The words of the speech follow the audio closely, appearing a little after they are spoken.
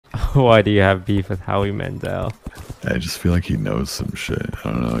Why do you have beef with Howie Mandel? I just feel like he knows some shit.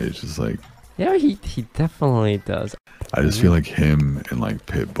 I don't know. He's just like, Yeah, he definitely does. I just feel like him and like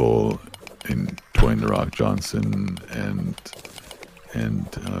Pitbull and Dwayne the Rock Johnson and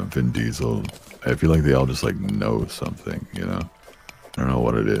Vin Diesel. I feel like they all just like know something. You know, I don't know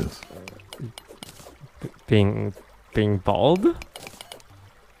what it is. Being bald?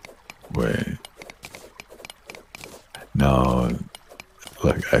 Wait, no.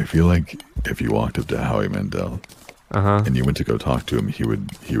 Like I feel like if you walked up to Howie Mandel Uh-huh. and you went to go talk to him, he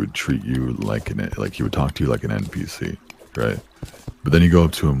would treat you like he would talk to you like an NPC, right? But then you go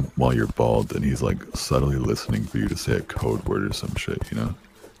up to him while you're bald, and he's like subtly listening for you to say a code word or some shit, you know?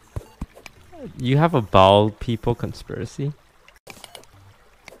 You have a bald people conspiracy?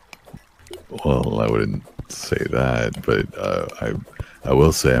 Well, I wouldn't say that, but I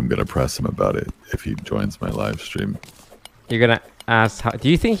will say I'm gonna press him about it if he joins my live stream. You're gonna ask do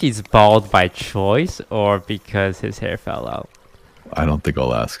you think he's bald by choice or because his hair fell out? I don't think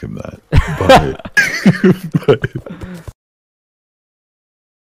I'll ask him that, but, but